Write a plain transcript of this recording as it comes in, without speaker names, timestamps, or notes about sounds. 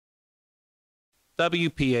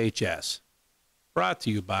WPHS. Brought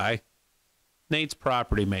to you by Nate's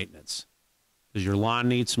Property Maintenance. Does your lawn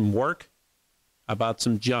need some work? How about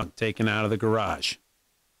some junk taken out of the garage?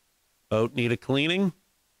 Boat need a cleaning?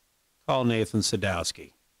 Call Nathan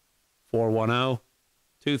Sadowski.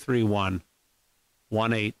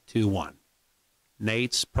 410-231-1821.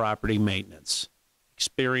 Nate's Property Maintenance.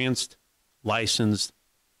 Experienced, licensed,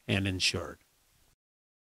 and insured.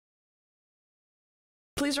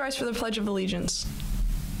 Please rise for the Pledge of Allegiance.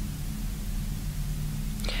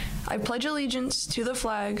 I pledge allegiance to the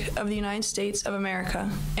flag of the United States of America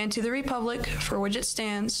and to the republic for which it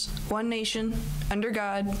stands, one nation, under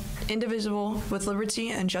God, indivisible, with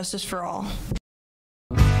liberty and justice for all.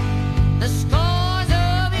 The scars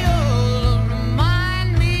of yore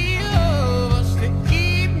remind me of us, to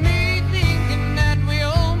keep me thinking that we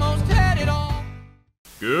almost had it all.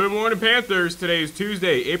 Good morning, Panthers. Today is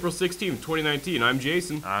Tuesday, April 16th, 2019. I'm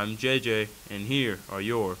Jason. I'm JJ, and here are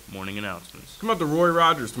your morning announcements. Come out to Roy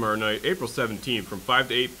Rogers tomorrow night, April 17th, from 5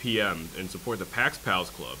 to 8 p.m. and support the Pax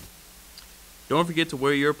Pals Club. Don't forget to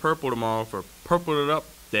wear your purple tomorrow for Purple It Up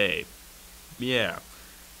Day. Yeah,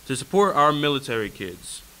 to support our military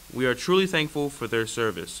kids. We are truly thankful for their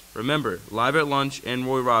service. Remember, live at lunch and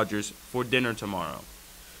Roy Rogers for dinner tomorrow.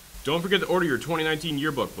 Don't forget to order your 2019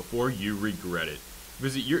 yearbook before you regret it.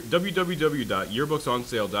 Visit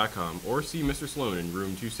www.yearbooksonsale.com or see Mr. Sloan in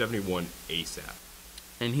room 271 ASAP.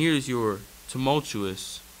 And here's your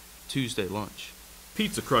tumultuous Tuesday lunch.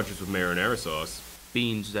 Pizza crunches with marinara sauce,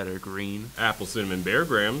 Beans that are green, apple cinnamon bear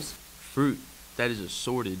grams, fruit that is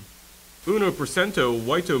assorted, 1%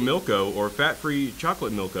 Whito Milko or fat-free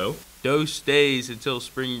chocolate Milko, dough stays until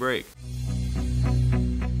spring break.